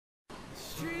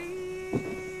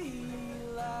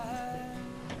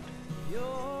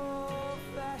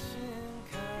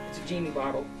genie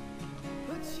bottle.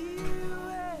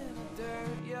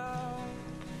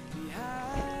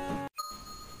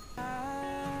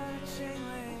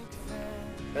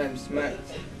 I'm smart.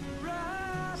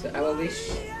 So I will wish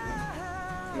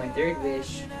for my third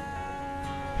wish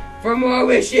for more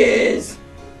wishes!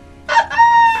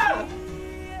 I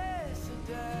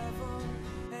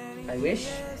wish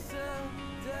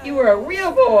you were a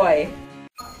real boy!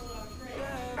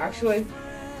 Actually,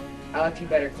 I like you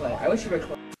better, Clay. I wish you were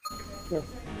Clay. Yeah.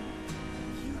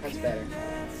 That's better.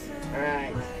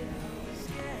 Alright.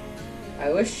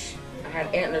 I wish I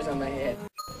had antlers on my head.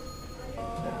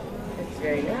 That's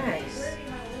very nice.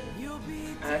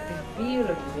 I like the feel of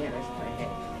the antlers on my head.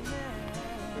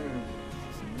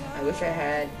 I wish I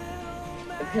had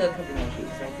a pillow covering my feet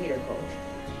because my feet are cold.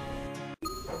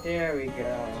 There we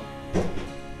go.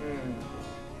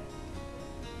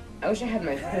 I wish I had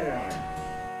my hood on.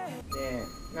 Yeah,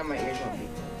 now my ears won't be.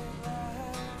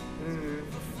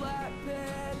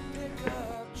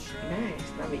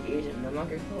 Nice, now my ears are no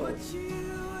longer cold.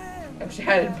 I wish I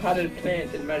had a potted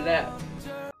plant in my lap.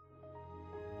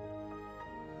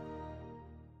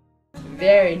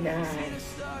 Very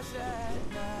nice.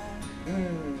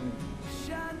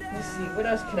 Let's see, what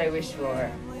else could I wish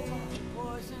for?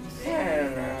 I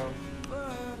don't know.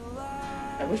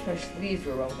 I wish my sleeves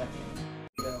were rolled up.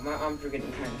 My arms were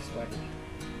getting kind of sweaty.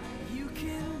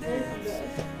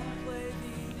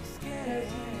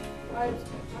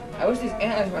 I wish these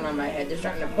antlers weren't on my head. They're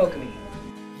starting to poke me.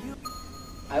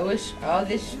 I wish all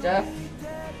this stuff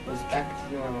was back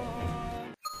to normal.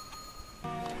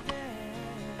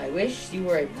 I wish you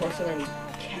were a porcelain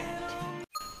cat.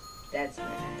 That's nice.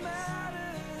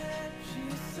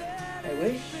 I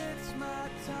wish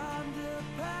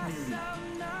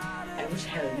I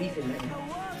had a leaf in my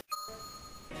mouth.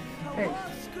 Thanks.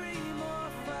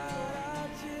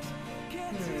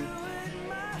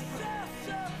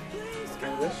 I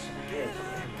wish I had a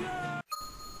grandma.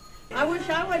 I wish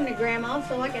I wasn't a grandma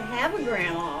so I could have a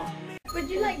grandma. Would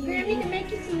you like Grammy to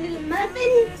make you some little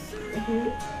muffins?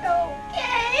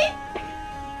 Okay.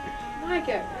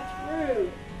 Micah, that's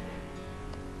rude.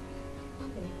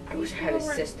 I wish I had a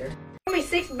sister. Give me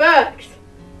 $6.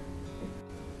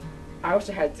 I wish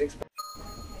I had $6.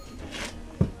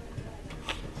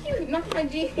 You knocked my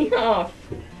genie off.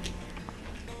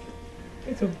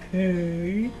 It's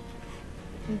okay.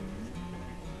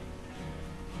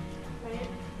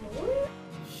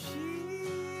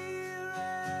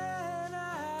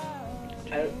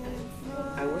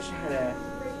 I wish I had a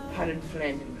potted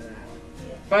plant in my lap.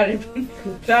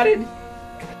 Potted.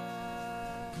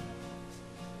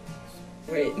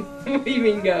 Wait, what do you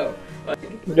mean go?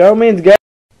 Go means go.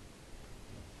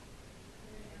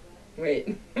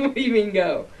 Wait, what do you mean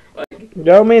go?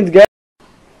 Go means go.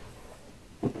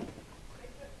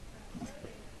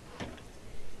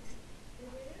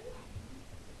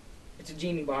 It's a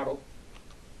genie bottle.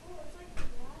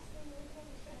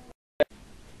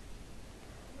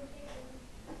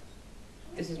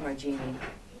 This is my genie.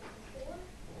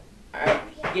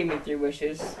 He gave me 3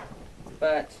 wishes,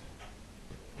 but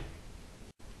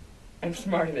I'm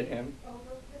smarter than him.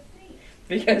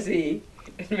 Because he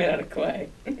is made out of clay.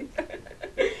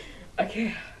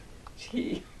 Okay.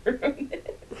 Gee, ruined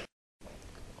it.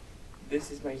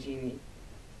 This is my genie.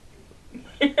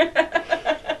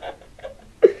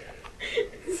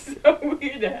 It's so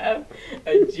weird to have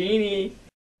a genie.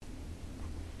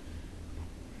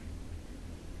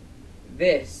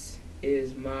 This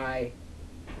is my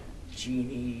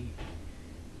genie.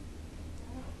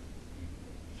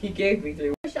 He gave me 3.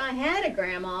 I wish I had a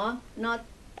grandma, not.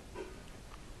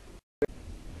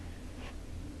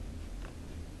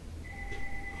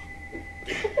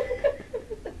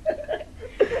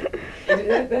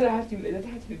 That has to be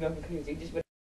nothing crazy. Just